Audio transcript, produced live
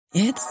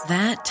It's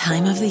that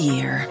time of the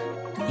year.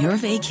 Your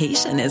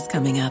vacation is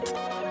coming up.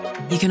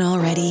 You can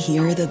already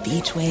hear the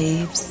beach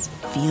waves,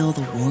 feel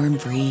the warm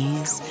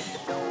breeze,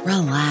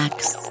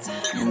 relax,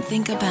 and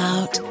think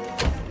about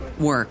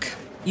work.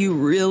 You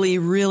really,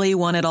 really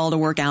want it all to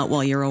work out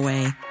while you're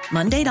away.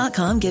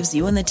 Monday.com gives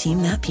you and the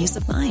team that peace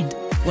of mind.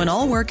 When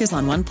all work is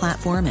on one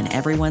platform and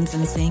everyone's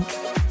in sync,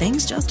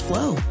 things just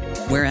flow.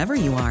 Wherever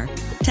you are,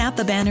 tap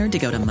the banner to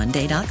go to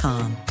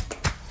Monday.com.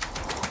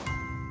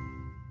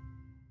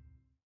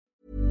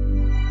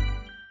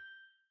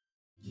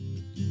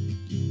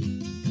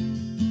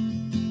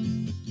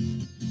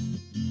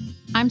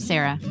 I'm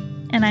Sarah.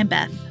 And I'm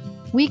Beth.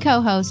 We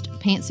co-host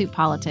Pantsuit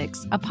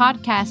Politics, a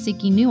podcast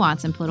seeking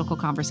nuance in political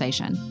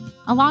conversation.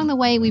 Along the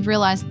way, we've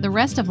realized the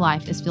rest of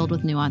life is filled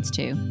with nuance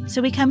too.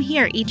 So we come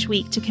here each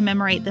week to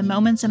commemorate the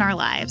moments in our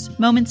lives,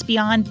 moments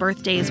beyond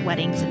birthdays,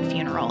 weddings, and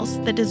funerals,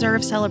 that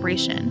deserve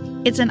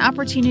celebration. It's an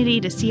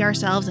opportunity to see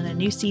ourselves in a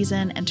new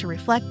season and to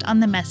reflect on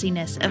the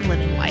messiness of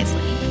living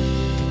wisely.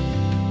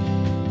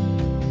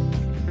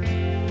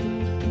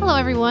 Hello,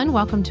 everyone.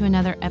 Welcome to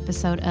another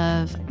episode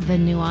of The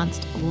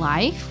Nuanced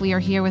Life. We are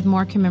here with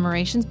more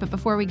commemorations, but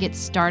before we get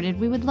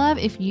started, we would love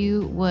if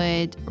you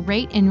would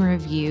rate and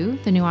review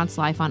The Nuanced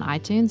Life on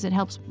iTunes. It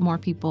helps more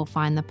people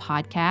find the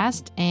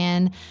podcast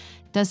and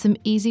does some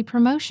easy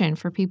promotion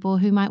for people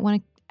who might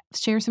want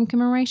to share some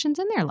commemorations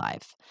in their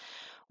life.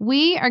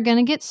 We are going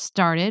to get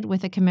started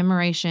with a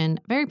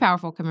commemoration, very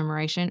powerful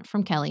commemoration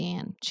from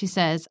Kellyanne. She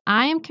says,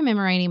 I am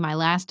commemorating my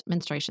last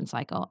menstruation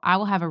cycle. I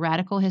will have a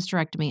radical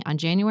hysterectomy on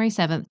January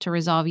 7th to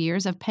resolve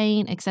years of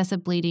pain,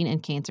 excessive bleeding,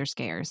 and cancer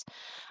scares.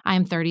 I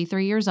am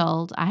 33 years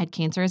old. I had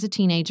cancer as a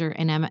teenager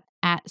and am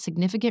at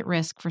significant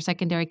risk for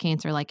secondary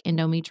cancer like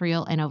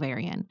endometrial and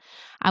ovarian.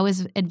 I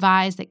was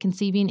advised that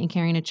conceiving and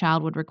carrying a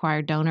child would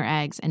require donor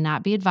eggs and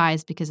not be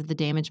advised because of the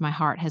damage my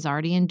heart has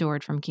already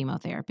endured from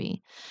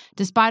chemotherapy.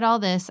 Despite all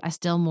this, I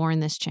still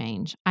mourn this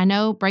change. I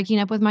know breaking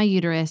up with my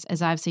uterus,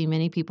 as I've seen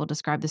many people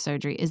describe the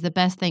surgery, is the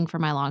best thing for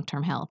my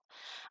long-term health.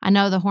 I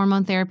know the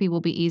hormone therapy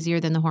will be easier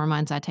than the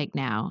hormones I take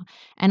now.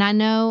 And I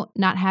know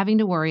not having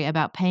to worry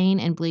about pain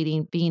and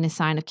bleeding being a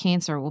sign of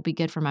cancer will be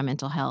good for my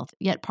mental health.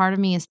 Yet part of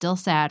me is still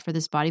sad for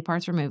this body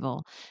parts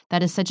removal.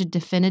 That is such a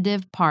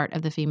definitive part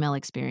of the female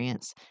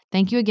experience.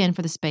 Thank you again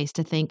for the space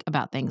to think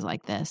about things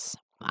like this.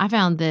 I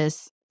found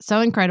this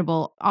so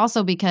incredible,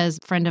 also because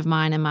a friend of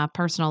mine in my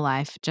personal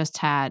life just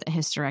had a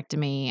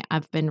hysterectomy.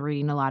 I've been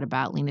reading a lot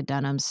about Lena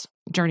Dunham's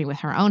journey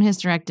with her own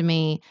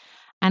hysterectomy.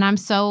 And I'm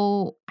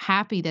so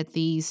happy that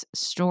these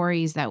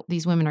stories that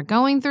these women are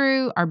going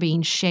through are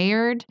being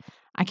shared.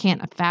 I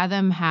can't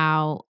fathom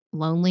how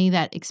lonely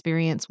that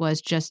experience was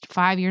just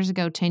 5 years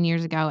ago, 10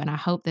 years ago. And I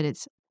hope that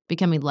it's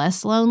becoming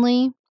less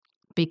lonely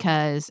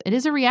because it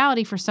is a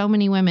reality for so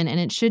many women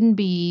and it shouldn't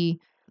be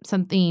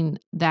something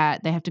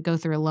that they have to go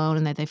through alone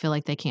and that they feel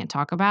like they can't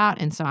talk about.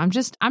 And so I'm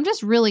just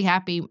really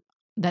happy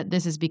that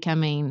this is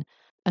becoming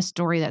a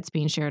story that's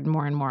being shared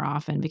more and more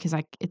often because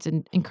it's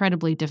an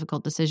incredibly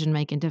difficult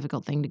decision-making,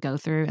 difficult thing to go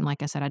through. And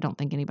like I said, I don't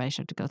think anybody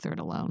should have to go through it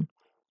alone.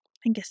 I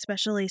think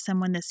especially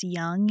someone this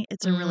young,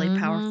 it's a really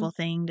powerful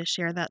thing to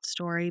share that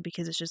story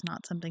because it's just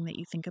not something that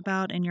you think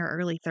about in your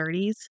early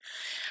 30s.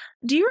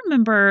 Do you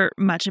remember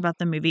much about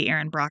the movie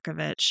Erin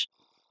Brockovich?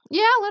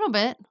 Yeah, a little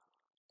bit.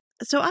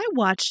 So I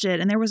watched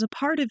it and there was a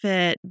part of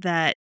it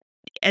that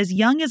as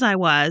young as I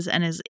was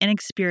and as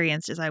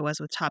inexperienced as I was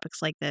with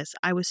topics like this,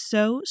 I was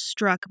so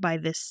struck by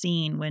this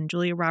scene when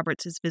Julia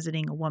Roberts is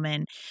visiting a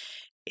woman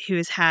who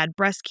has had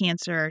breast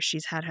cancer.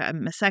 She's had a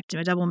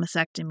mastectomy, a double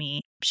mastectomy.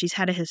 She's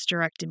had a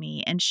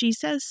hysterectomy. And she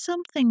says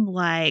something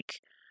like,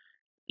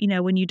 you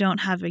know, when you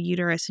don't have a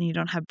uterus and you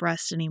don't have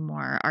breasts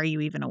anymore, are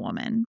you even a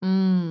woman?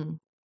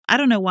 I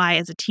don't know why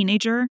as a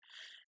teenager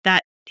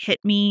that hit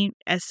me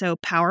as so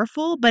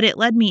powerful, but it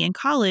led me in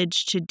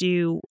college to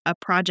do a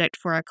project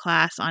for a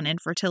class on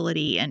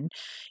infertility and,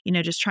 you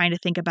know, just trying to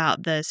think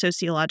about the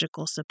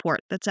sociological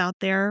support that's out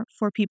there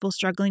for people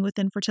struggling with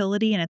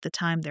infertility. And at the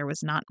time, there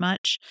was not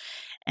much.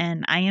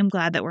 And I am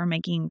glad that we're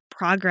making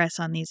progress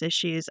on these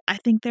issues. I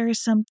think there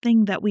is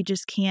something that we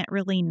just can't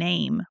really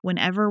name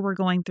whenever we're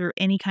going through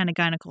any kind of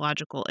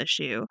gynecological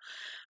issue.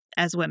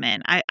 As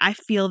women, I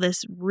feel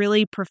this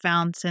really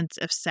profound sense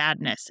of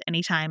sadness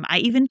anytime I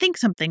even think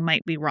something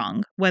might be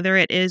wrong, whether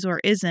it is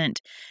or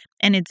isn't.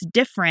 And it's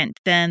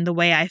different than the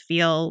way I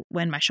feel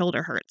when my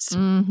shoulder hurts.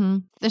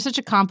 There's such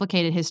a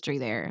complicated history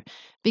there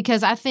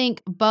because I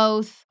think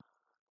both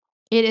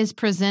it is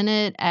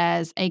presented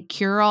as a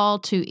cure-all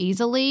too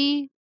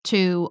easily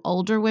to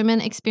older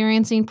women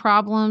experiencing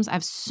problems. I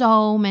have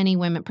so many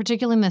women,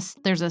 particularly in this,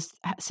 there's a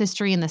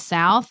history in the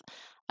South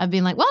of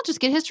being like, well,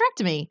 just get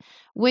hysterectomy,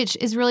 which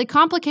is really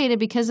complicated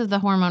because of the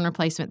hormone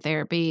replacement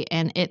therapy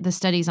and the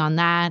studies on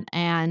that.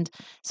 And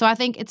so I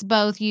think it's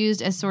both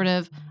used as sort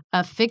of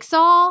a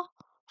fix-all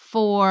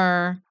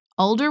for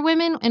older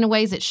women in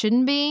ways it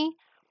shouldn't be.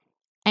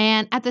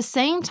 And at the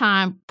same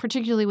time,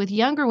 particularly with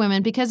younger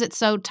women, because it's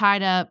so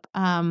tied up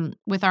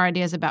with our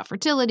ideas about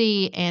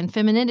fertility and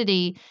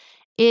femininity,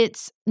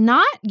 it's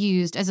not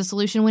used as a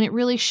solution when it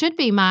really should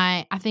be.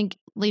 I think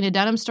Lena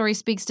Dunham's story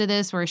speaks to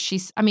this, where she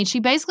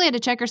basically had to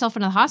check herself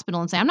into the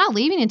hospital and say, I'm not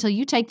leaving until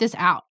you take this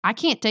out. I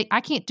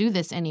can't do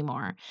this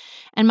anymore.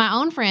 And my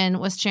own friend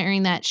was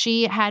sharing that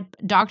she had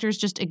doctors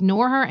just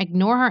ignore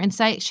her and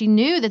say she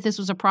knew that this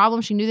was a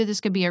problem. She knew that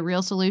this could be a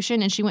real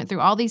solution. And she went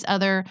through all these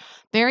other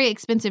very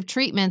expensive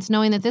treatments,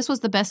 knowing that this was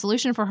the best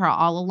solution for her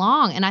all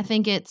along. And I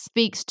think it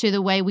speaks to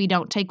the way we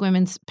don't take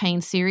women's pain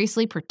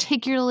seriously,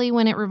 particularly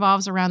when it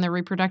revolves around their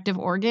reproductive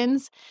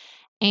organs.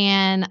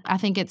 And I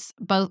think it's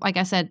both, like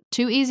I said,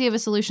 too easy of a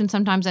solution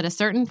sometimes at a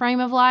certain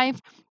frame of life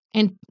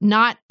and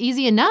not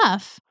easy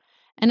enough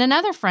in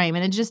another frame.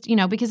 And it just,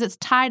 because it's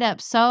tied up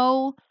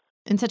so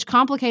in such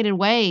complicated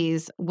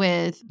ways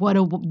with what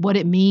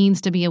it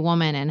means to be a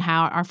woman and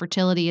how our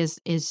fertility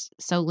is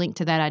so linked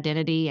to that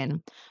identity.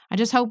 And I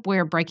just hope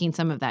we're breaking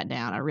some of that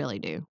down. I really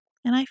do.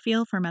 And I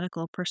feel for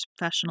medical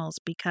professionals,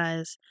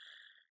 because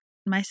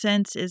my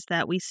sense is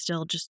that we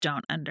still just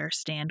don't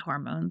understand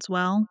hormones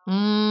well.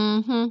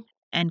 Mm-hmm.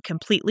 And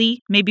completely.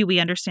 Maybe we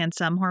understand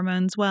some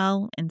hormones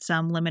well in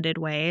some limited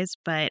ways,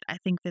 but I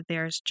think that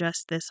there's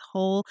just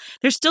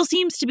there still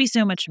seems to be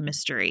so much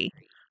mystery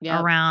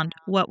around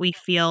what we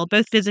feel,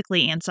 both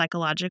physically and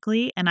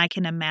psychologically. And I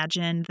can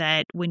imagine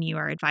that when you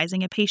are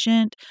advising a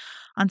patient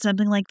on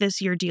something like this,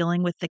 you're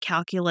dealing with the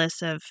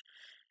calculus of,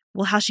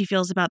 well, how she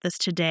feels about this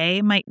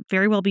today might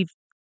very well be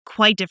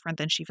quite different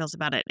than she feels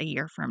about it a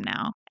year from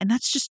now. And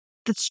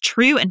that's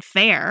true and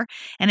fair.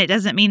 And it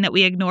doesn't mean that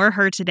we ignore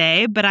her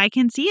today, but I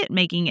can see it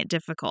making it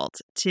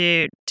difficult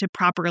to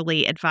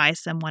properly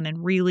advise someone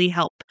and really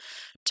help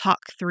talk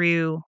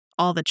through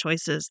all the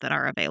choices that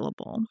are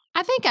available.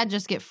 I think I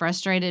just get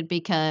frustrated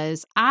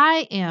because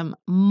I am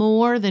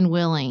more than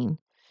willing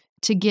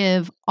to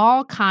give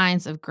all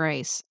kinds of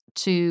grace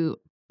to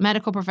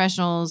medical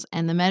professionals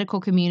and the medical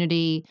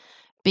community,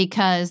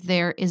 because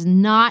there is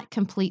not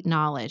complete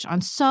knowledge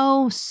on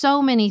so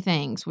many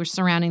things which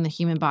surrounding the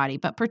human body,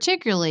 but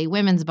particularly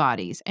women's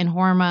bodies and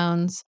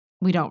hormones.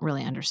 We don't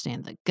really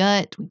understand the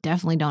gut. We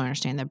definitely don't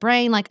understand the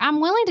brain. Like,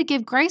 I'm willing to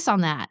give grace on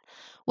that.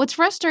 What's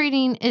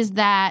frustrating is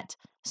that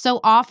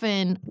so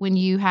often when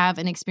you have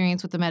an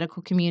experience with the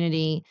medical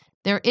community,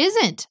 there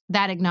isn't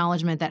that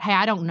acknowledgement that, hey,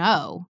 I don't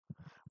know.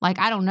 Like,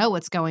 I don't know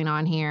what's going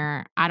on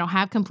here. I don't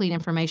have complete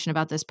information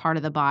about this part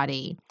of the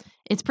body.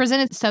 It's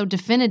presented so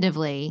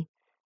definitively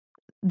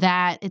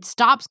that it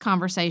stops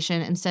conversation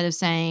instead of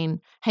saying,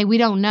 hey, we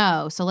don't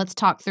know, so let's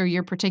talk through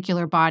your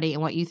particular body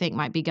and what you think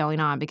might be going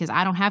on, because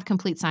I don't have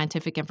complete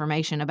scientific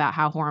information about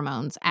how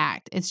hormones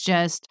act. It's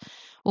just,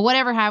 well,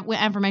 whatever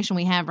information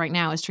we have right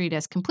now is treated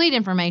as complete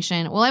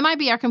information. Well, it might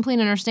be our complete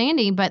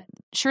understanding, but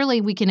surely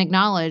we can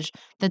acknowledge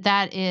that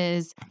that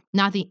is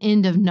not the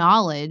end of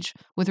knowledge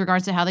with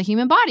regards to how the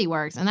human body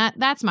works. And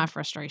that's my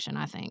frustration,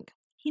 I think.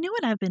 You know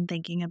what I've been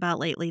thinking about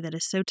lately that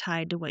is so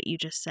tied to what you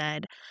just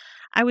said?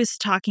 I was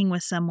talking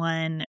with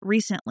someone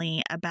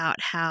recently about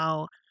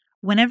how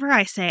whenever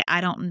I say I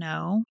don't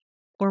know,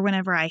 or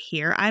whenever I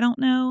hear I don't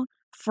know,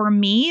 for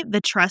me, the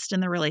trust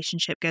in the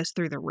relationship goes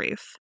through the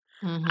roof.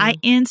 Mm-hmm. I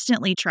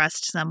instantly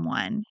trust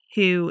someone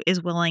who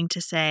is willing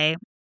to say,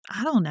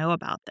 I don't know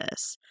about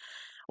this.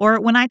 Or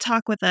when I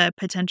talk with a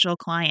potential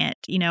client,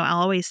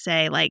 I'll always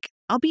say, like,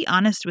 I'll be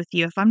honest with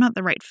you. If I'm not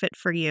the right fit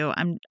for you,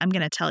 I'm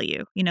going to tell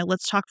you.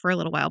 Let's talk for a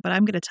little while, but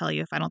I'm going to tell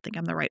you if I don't think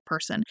I'm the right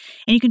person.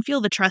 And you can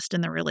feel the trust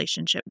in the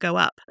relationship go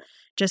up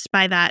just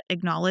by that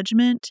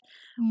acknowledgement.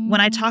 Mm-hmm.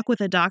 When I talk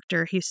with a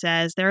doctor who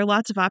says there are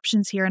lots of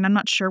options here and I'm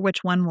not sure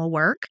which one will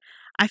work,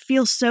 I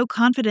feel so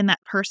confident in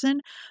that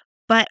person.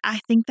 But I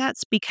think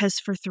that's because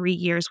for 3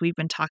 years we've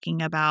been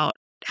talking about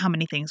how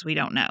many things we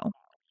don't know.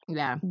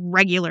 Yeah.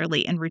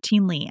 Regularly and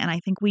routinely. And I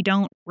think we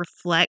don't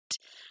reflect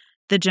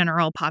the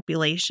general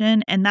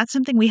population. And that's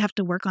something we have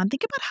to work on.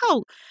 Think about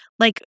how,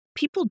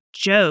 people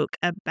joke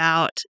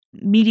about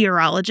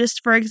meteorologists,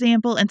 for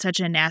example, in such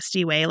a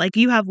nasty way. Like,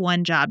 you have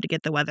one job to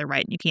get the weather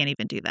right and you can't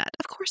even do that.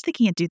 Of course they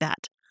can't do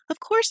that. Of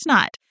course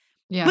not.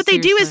 Yeah, what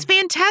seriously. They do is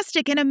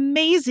fantastic and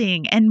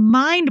amazing and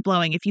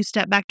mind-blowing if you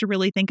step back to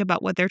really think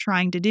about what they're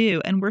trying to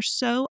do. And we're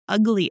so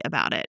ugly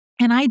about it.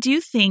 And I do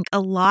think a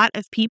lot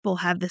of people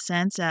have the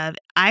sense of,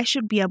 I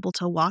should be able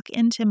to walk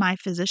into my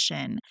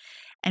physician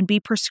and be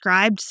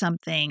prescribed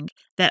something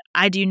that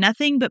I do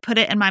nothing but put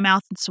it in my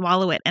mouth and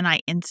swallow it, and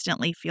I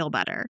instantly feel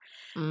better.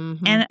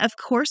 Mm-hmm. And of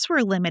course,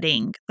 we're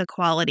limiting the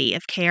quality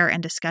of care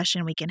and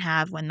discussion we can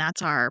have when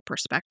that's our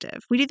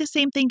perspective. We do the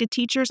same thing to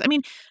teachers. I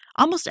mean,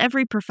 almost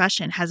every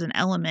profession has an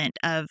element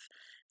of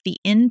the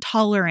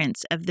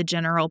intolerance of the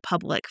general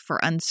public for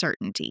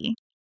uncertainty.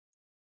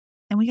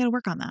 And we got to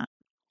work on that.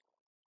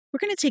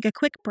 We're going to take a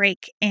quick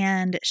break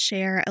and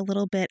share a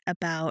little bit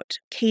about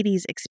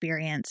Katie's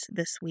experience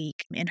this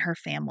week in her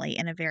family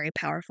in a very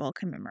powerful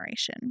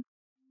commemoration.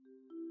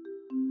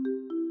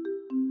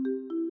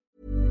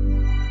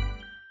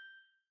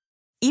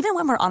 Even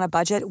when we're on a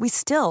budget, we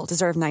still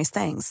deserve nice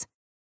things.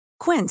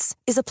 Quince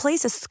is a place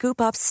to scoop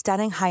up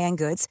stunning high-end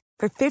goods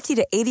for 50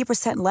 to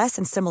 80% less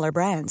than similar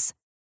brands.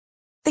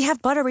 They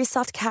have buttery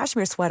soft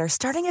cashmere sweaters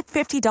starting at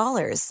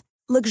 $50,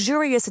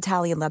 luxurious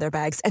Italian leather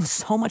bags, and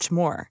so much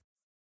more.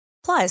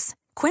 Plus,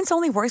 Quince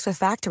only works with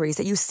factories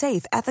that use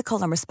safe,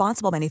 ethical, and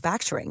responsible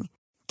manufacturing.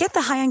 Get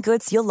the high-end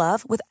goods you'll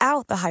love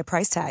without the high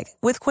price tag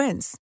with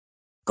Quince.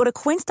 Go to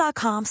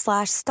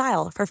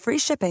quince.com/style for free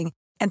shipping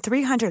and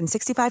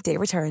 365-day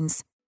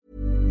returns.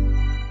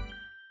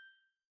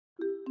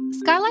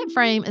 Skylight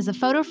Frame is a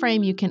photo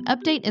frame you can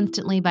update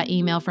instantly by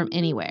email from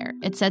anywhere.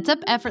 It sets up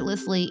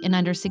effortlessly in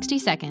under 60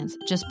 seconds.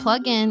 Just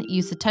plug in,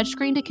 use the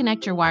touchscreen to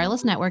connect your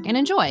wireless network, and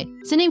enjoy.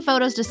 Sending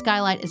photos to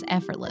Skylight is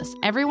effortless.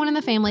 Everyone in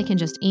the family can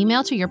just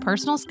email to your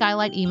personal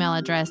Skylight email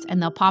address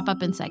and they'll pop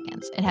up in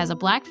seconds. It has a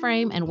black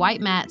frame and white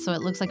matte, so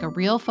it looks like a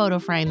real photo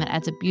frame that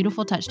adds a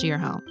beautiful touch to your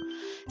home.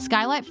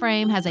 Skylight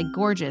Frame has a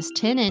gorgeous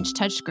 10-inch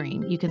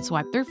touchscreen. You can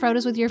swipe through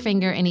photos with your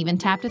finger and even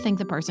tap to thank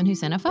the person who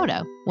sent a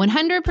photo.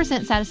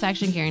 100%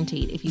 satisfaction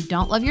guaranteed. If you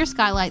don't love your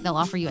Skylight, they'll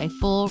offer you a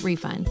full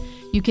refund.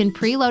 You can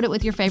preload it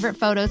with your favorite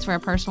photos for a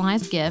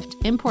personalized gift,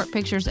 import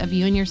pictures of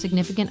you and your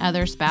significant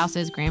other,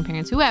 spouses,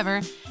 grandparents,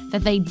 whoever,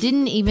 that they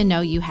didn't even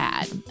know you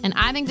had. And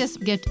I think this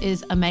gift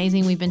is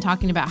amazing. We've been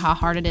talking about how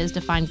hard it is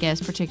to find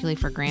gifts, particularly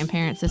for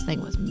grandparents. This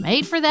thing was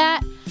made for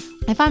that.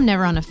 If I'm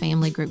never on a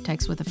family group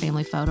text with a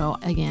family photo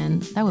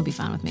again, that would be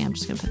fine with me. I'm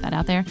just going to put that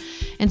out there.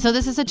 And so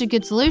this is such a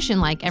good solution.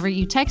 Like,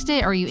 you text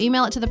it or you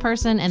email it to the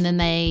person and then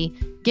they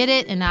get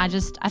it. And I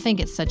think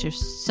it's such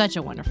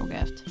a wonderful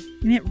gift.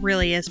 And it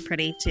really is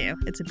pretty, too.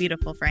 It's a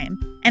beautiful frame.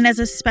 And as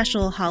a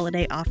special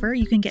holiday offer,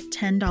 you can get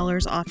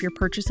 $10 off your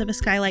purchase of a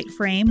Skylight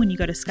frame when you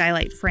go to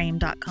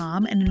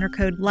skylightframe.com and enter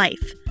code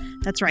LIFE.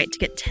 That's right, to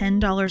get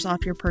 $10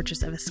 off your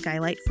purchase of a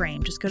Skylight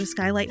frame, just go to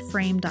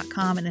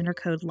skylightframe.com and enter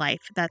code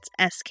LIFE. That's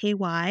SKYLIGHTFRAME.com.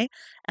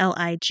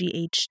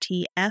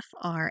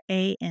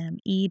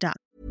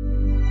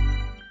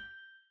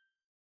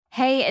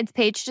 Hey, it's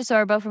Paige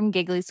DeSorbo from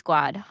Giggly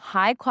Squad.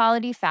 High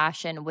quality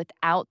fashion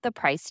without the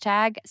price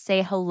tag.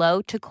 Say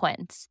hello to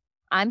Quince.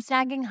 I'm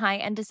snagging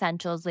high-end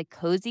essentials like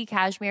cozy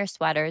cashmere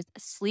sweaters,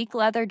 sleek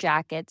leather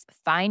jackets,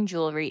 fine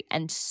jewelry,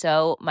 and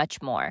so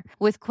much more.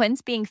 With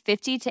Quince being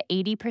 50 to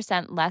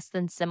 80% less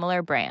than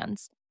similar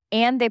brands.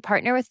 And they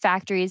partner with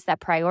factories that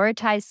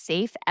prioritize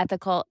safe,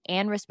 ethical,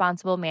 and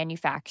responsible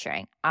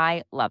manufacturing.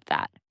 I love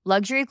that.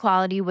 Luxury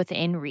quality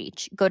within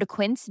reach. Go to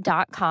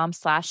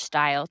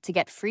quince.com/style to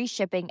get free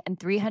shipping and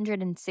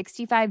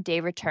 365-day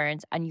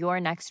returns on your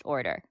next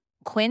order.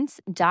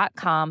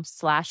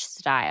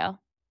 Quince.com/style.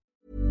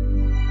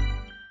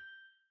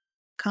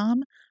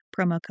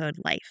 Promo code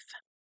LIFE.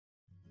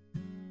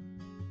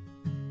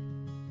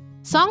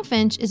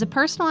 Songfinch is a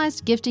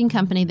personalized gifting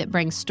company that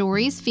brings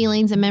stories,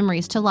 feelings, and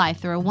memories to life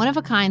through a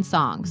one-of-a-kind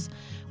songs.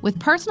 With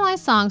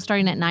personalized songs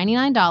starting at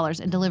 $99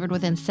 and delivered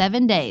within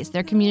 7 days,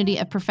 their community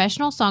of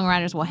professional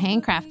songwriters will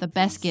handcraft the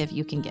best gift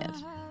you can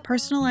give.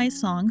 Personalized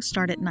songs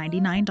start at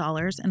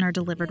 $99 and are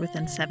delivered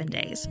within 7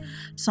 days.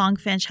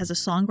 Songfinch has a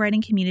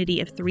songwriting community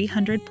of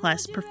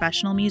 300-plus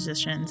professional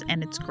musicians,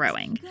 and it's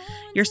growing.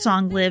 Your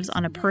song lives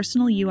on a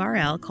personal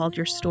URL called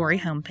Your Story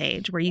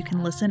homepage, where you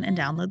can listen and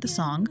download the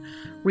song,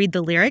 read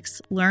the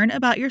lyrics, learn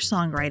about your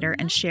songwriter,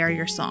 and share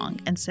your song.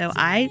 And so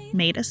I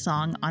made a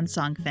song on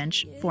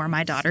Songfinch for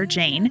my daughter,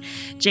 Jane.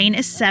 Jane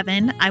is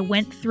 7. I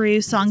went through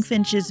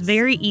Songfinch's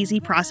very easy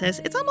process.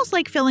 It's almost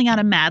like filling out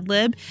a Mad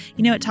Lib.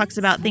 You know, it talks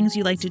about things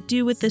you like to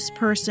do with this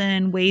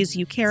person, ways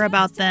you care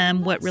about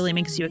them, what really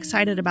makes you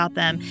excited about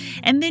them.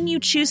 And then you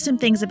choose some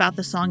things about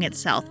the song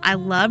itself. I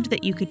loved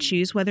that you could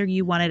choose whether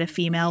you wanted a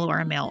female or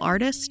a male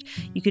artist.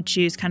 You could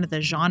choose kind of the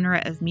genre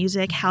of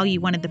music, how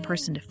you wanted the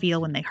person to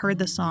feel when they heard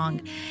the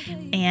song.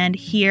 And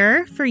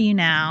here for you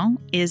now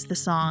is the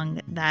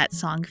song that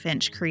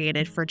Songfinch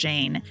created for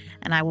Jane.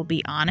 And I will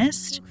be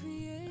honest,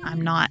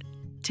 I'm not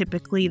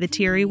typically the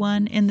teary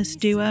one in this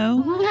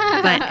duo,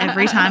 but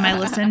every time I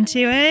listen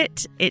to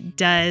it, it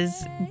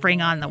does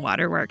bring on the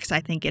waterworks. I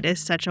think it is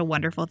such a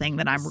wonderful thing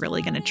that I'm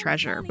really going to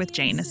treasure with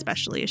Jane,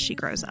 especially as she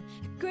grows up.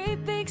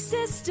 Great big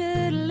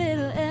sister,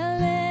 little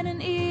Ellen,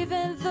 and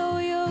even though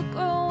you're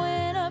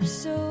growing up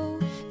so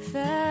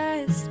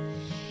fast,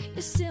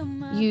 you're still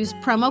my Use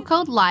promo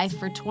code LIFE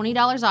for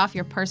 $20 off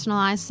your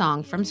personalized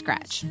song from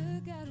scratch.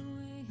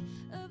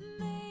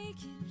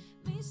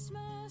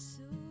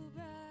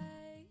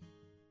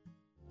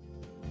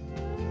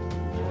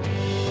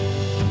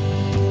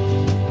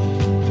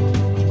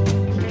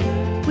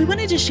 We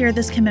wanted to share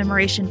this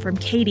commemoration from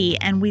Katie,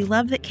 and we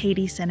love that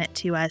Katie sent it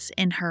to us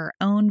in her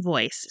own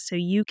voice so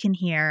you can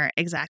hear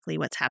exactly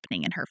what's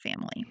happening in her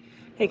family.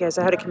 Hey guys,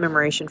 I had a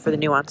commemoration for the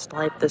Nuanced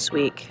Life this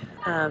week.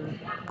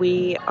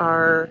 We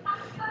are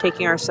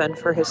taking our son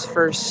for his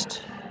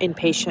first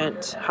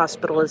inpatient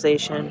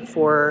hospitalization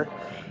for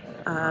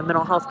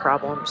mental health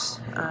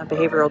problems,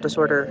 behavioral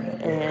disorder,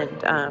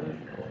 and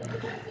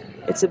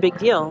it's a big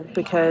deal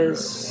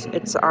because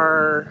it's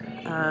our...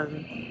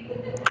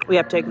 we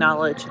have to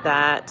acknowledge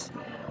that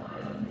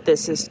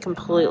this is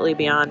completely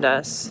beyond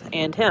us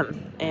and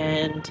him.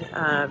 And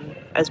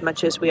as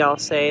much as we all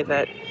say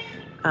that,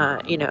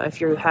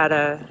 if you had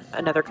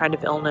another kind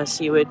of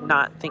illness, you would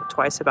not think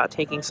twice about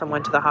taking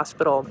someone to the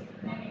hospital,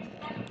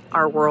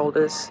 our world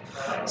is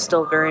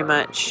still very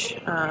much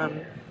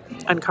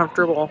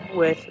uncomfortable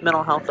with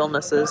mental health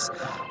illnesses,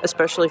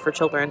 especially for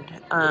children.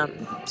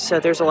 So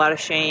there's a lot of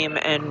shame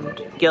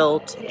and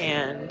guilt,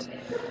 and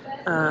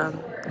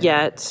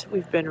yet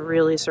we've been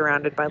really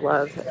surrounded by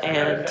love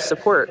and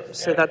support.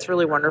 So that's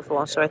really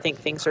wonderful. So I think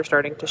things are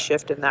starting to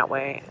shift in that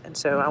way. And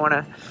so I want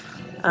to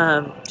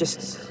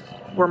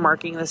we're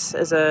marking this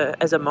as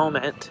a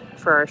moment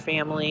for our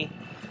family.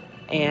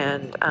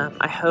 And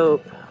I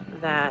hope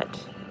that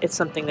it's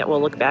something that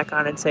we'll look back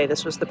on and say,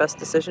 this was the best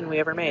decision we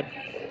ever made.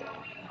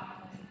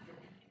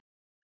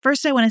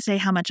 First, I want to say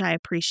how much I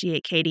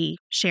appreciate Katie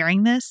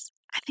sharing this.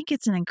 I think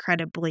it's an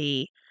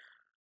incredibly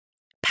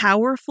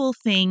powerful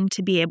thing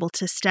to be able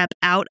to step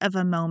out of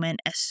a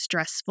moment as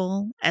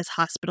stressful as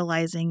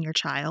hospitalizing your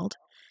child,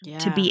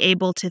 to be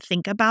able to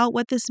think about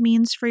what this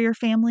means for your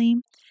family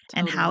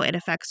and how it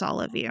affects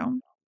all of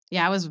you.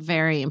 Yeah, I was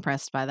very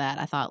impressed by that.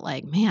 I thought,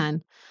 like,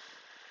 man,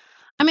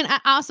 I mean,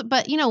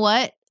 but you know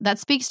what? That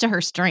speaks to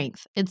her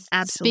strength. It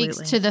speaks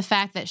to the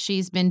fact that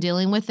she's been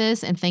dealing with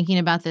this and thinking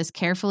about this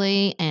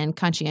carefully and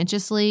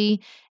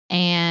conscientiously.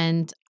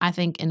 And I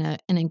think in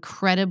an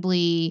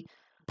incredibly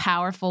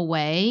powerful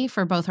way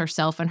for both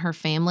herself and her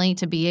family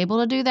to be able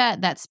to do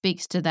that, that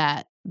speaks to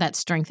that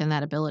strength and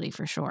that ability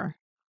for sure.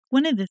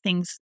 One of the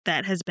things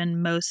that has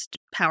been most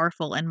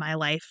powerful in my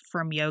life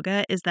from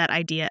yoga is that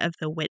idea of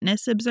the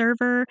witness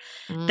observer,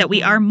 that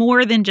we are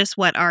more than just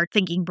what our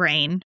thinking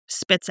brain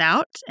spits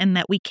out, and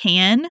that we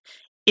can,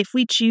 if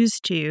we choose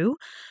to,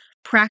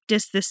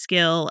 practice the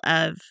skill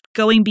of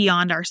going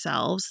beyond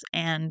ourselves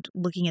and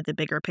looking at the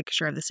bigger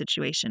picture of the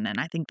situation. And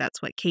I think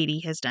that's what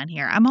Katie has done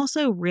here. I'm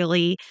also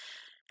really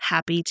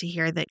happy to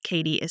hear that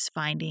Katie is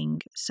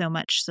finding so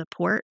much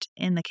support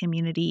in the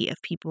community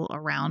of people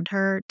around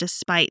her,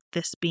 despite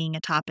this being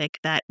a topic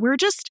that we're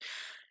just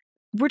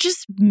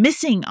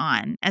missing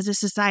on as a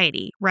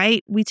society,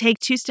 right? We take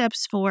 2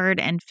 steps forward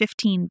and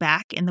 15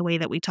 back in the way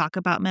that we talk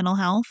about mental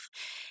health.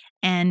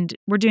 And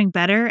we're doing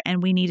better,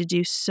 and we need to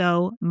do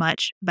so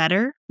much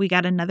better. We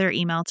got another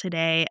email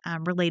today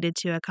related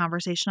to a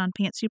conversation on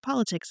Pantsuit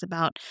Politics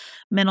about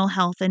mental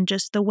health and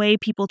just the way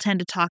people tend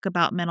to talk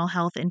about mental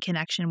health in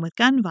connection with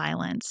gun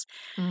violence.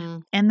 Mm-hmm.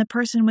 And the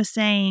person was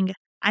saying,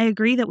 I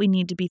agree that we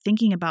need to be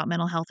thinking about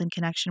mental health in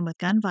connection with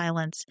gun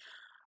violence,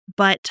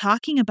 but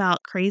talking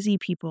about crazy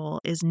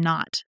people is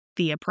not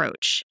the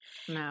approach.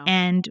 No.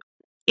 And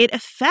it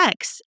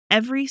affects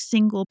every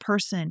single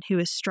person who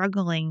is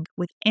struggling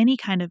with any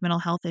kind of mental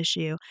health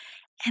issue.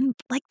 And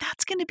like,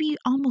 that's going to be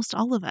almost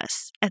all of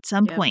us at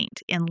some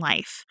point in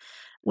life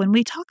when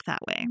we talk that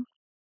way.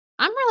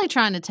 I'm really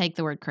trying to take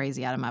the word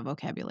crazy out of my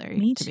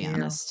vocabulary, to be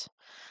honest.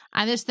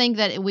 I just think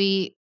that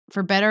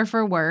for better or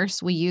for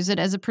worse, we use it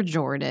as a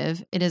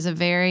pejorative. It is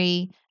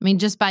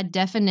just by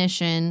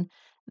definition,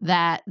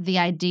 that the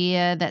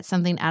idea that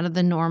something out of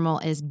the normal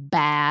is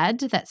bad,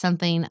 that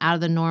something out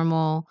of the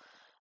normal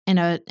in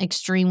an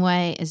extreme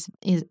way is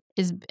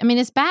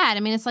it's bad. I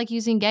mean, it's like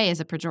using gay as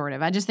a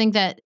pejorative. I just think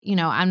that,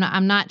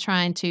 I'm not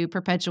trying to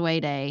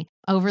perpetuate a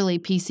overly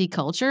PC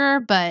culture,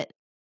 but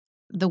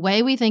the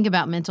way we think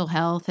about mental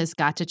health has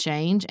got to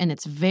change, and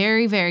it's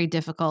very, very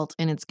difficult,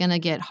 and it's going to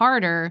get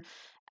harder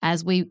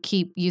as we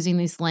keep using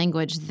this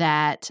language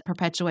that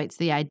perpetuates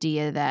the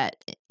idea that,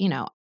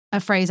 a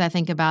phrase I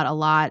think about a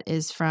lot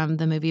is from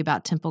the movie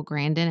about Temple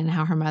Grandin and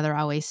how her mother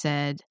always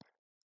said,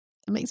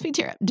 it makes me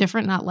tear up,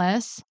 different, not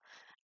less.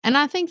 And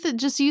I think that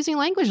just using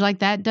language like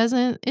that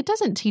doesn't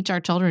teach our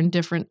children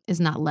different is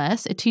not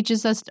less. It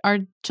teaches our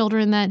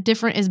children that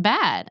different is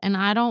bad. And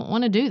I don't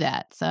want to do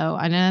that. So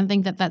I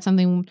think that that's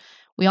something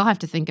we all have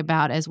to think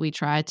about as we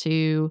try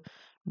to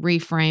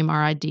reframe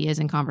our ideas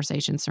and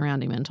conversations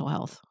surrounding mental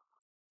health.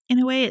 In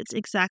a way, it's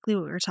exactly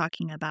what we were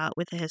talking about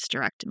with a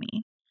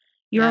hysterectomy.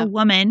 You're a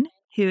woman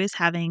who is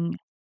having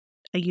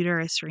a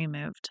uterus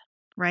removed,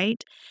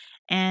 right?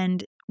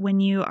 And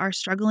when you are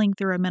struggling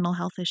through a mental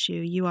health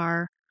issue, you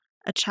are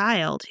a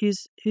child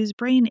whose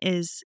brain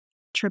is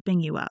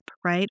tripping you up,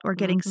 right? Or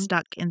getting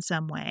stuck in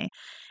some way.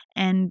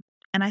 And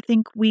I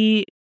think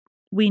we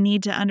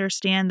need to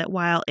understand that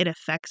while it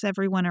affects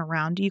everyone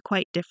around you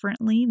quite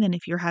differently than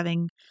if you're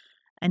having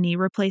a knee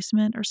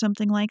replacement or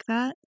something like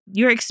that,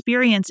 your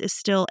experience is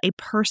still a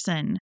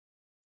person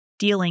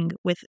dealing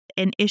with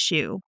an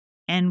issue.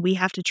 And we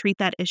have to treat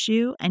that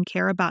issue and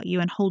care about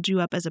you and hold you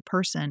up as a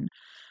person.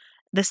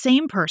 The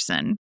same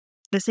person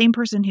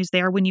who's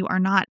there when you are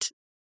not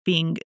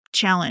being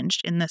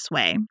challenged in this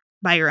way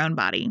by your own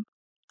body.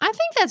 I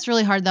think that's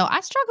really hard, though. I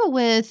struggle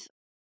with,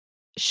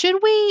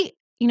 should we,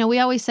 we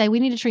always say we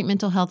need to treat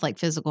mental health like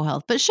physical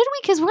health, but should we?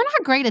 Because we're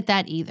not great at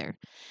that either.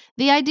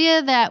 The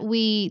idea that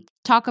we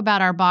talk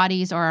about our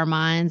bodies or our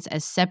minds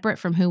as separate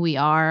from who we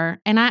are.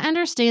 And I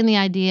understand the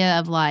idea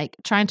of like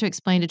trying to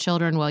explain to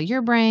children, well,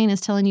 your brain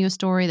is telling you a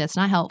story that's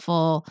not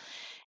helpful.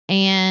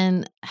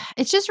 And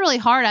it's just really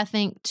hard, I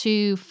think,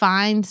 to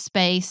find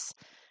space,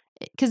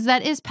 because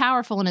that is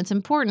powerful and it's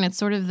important. It's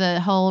sort of the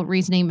whole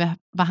reasoning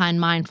behind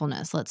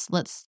mindfulness.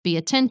 Let's be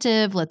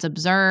attentive. Let's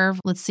observe.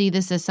 Let's see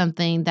this as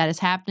something that is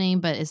happening,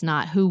 but is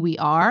not who we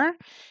are.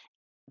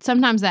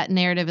 sometimes that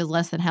narrative is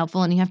less than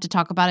helpful, and you have to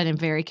talk about it in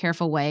very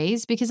careful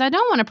ways, because I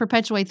don't want to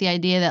perpetuate the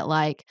idea that,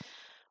 like,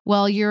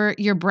 well,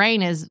 your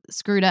brain is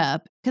screwed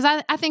up.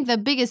 Because I think the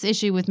biggest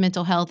issue with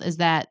mental health is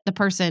that the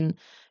person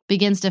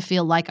begins to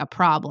feel like a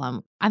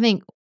problem. I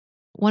think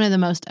one of the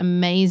most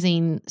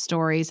amazing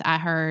stories I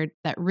heard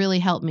that really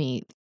helped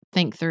me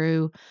think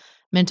through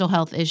mental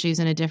health issues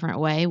in a different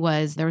way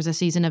was there was a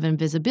season of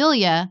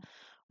Invisibilia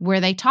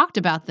where they talked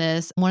about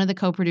this. One of the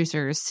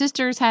co-producers'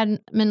 sisters had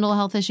mental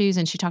health issues,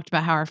 and she talked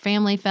about how her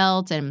family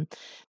felt, and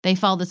they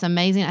followed this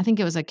amazing, I think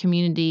it was a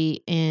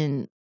community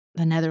in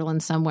the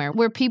Netherlands somewhere,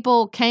 where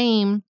people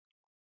came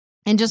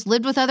and just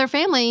lived with other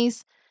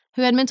families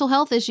who had mental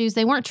health issues.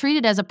 They weren't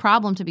treated as a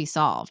problem to be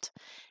solved.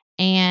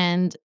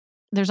 And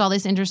there's all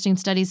these interesting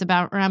studies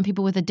around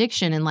people with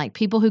addiction, and like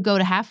people who go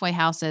to halfway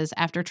houses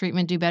after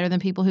treatment do better than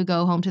people who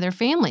go home to their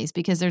families,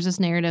 because there's this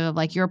narrative of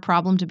like, you're a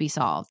problem to be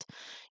solved,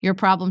 you're a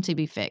problem to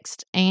be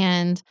fixed.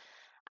 And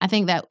I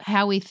think that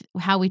how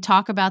we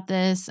talk about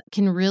this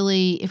can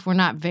really, if we're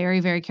not very,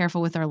 very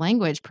careful with our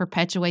language,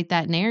 perpetuate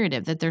that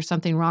narrative that there's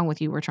something wrong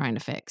with you we're trying to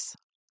fix.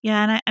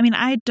 Yeah, and I mean,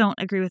 I don't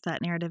agree with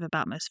that narrative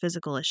about most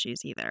physical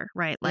issues either,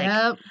 right? Like,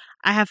 Yep.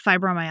 I have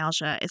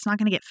fibromyalgia. It's not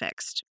going to get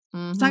fixed.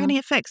 Mm-hmm. It's not going to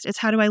get fixed. It's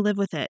how do I live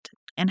with it?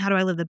 And how do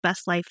I live the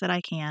best life that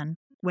I can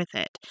with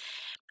it?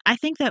 I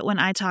think that when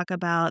I talk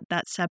about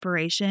that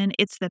separation,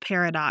 it's the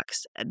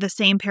paradox, the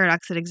same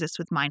paradox that exists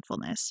with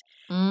mindfulness.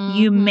 Mm-hmm.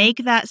 You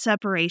make that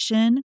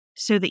separation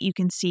so that you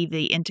can see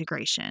the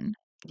integration.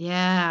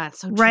 Yeah,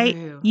 it's so right?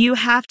 true. You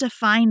have to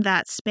find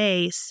that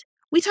space.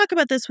 We talk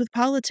about this with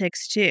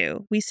politics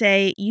too. We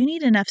say you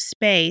need enough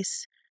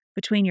space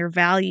between your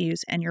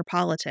values and your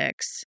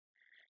politics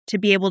to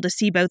be able to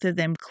see both of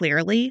them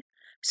clearly,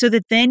 so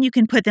that then you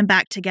can put them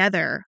back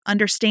together,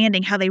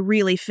 understanding how they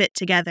really fit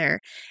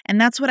together.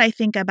 And that's what I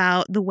think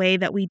about the way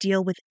that we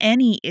deal with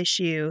any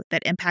issue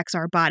that impacts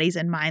our bodies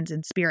and minds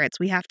and spirits.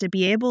 We have to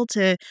be able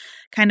to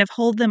kind of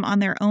hold them on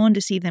their own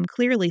to see them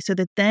clearly, so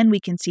that then we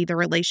can see the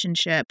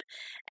relationship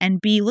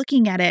and be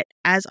looking at it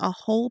as a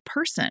whole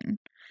person.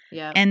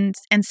 Yeah. And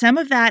some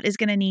of that is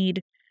going to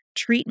need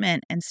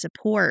treatment and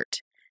support,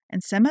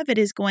 and some of it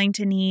is going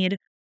to need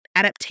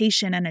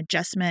adaptation and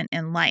adjustment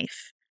in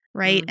life,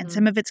 right? And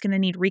some of it's going to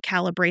need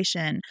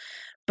recalibration,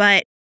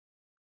 but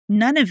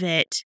none of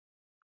it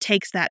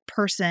takes that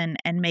person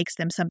and makes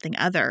them something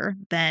other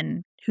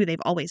than who they've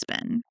always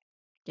been.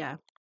 Yeah,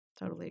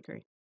 totally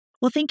agree.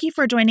 Well, thank you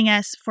for joining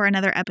us for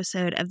another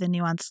episode of The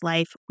Nuanced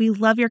Life. We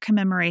love your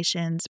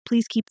commemorations.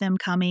 Please keep them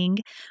coming.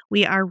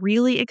 We are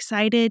really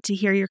excited to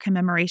hear your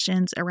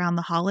commemorations around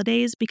the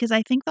holidays, because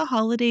I think the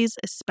holidays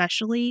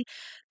especially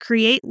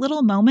create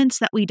little moments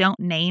that we don't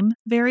name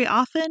very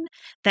often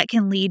that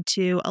can lead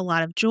to a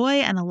lot of joy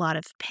and a lot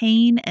of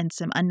pain and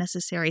some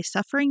unnecessary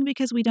suffering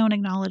because we don't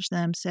acknowledge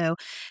them. So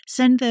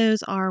send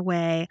those our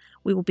way.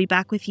 We will be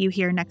back with you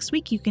here next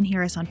week. You can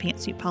hear us on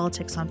Pantsuit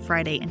Politics on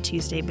Friday and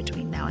Tuesday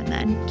between now and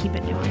then. Keep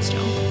it nuanced,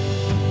 y'all.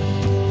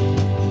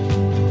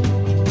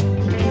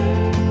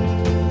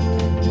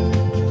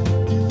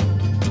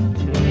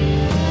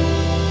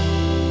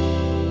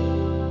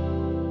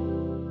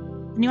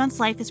 Nuanced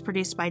Life is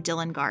produced by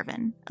Dylan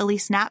Garvin.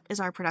 Elise Knapp is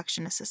our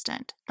production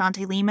assistant.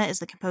 Dante Lima is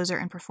the composer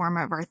and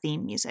performer of our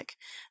theme music.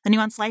 The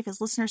Nuanced Life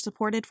is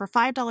listener-supported. For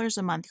 $5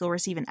 a month, you'll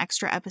receive an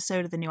extra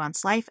episode of The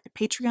Nuanced Life at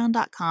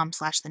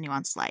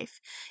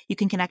patreon.com/thenuancedlife. You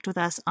can connect with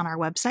us on our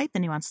website,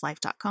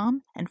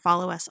 thenuancedlife.com, and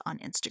follow us on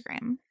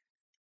Instagram.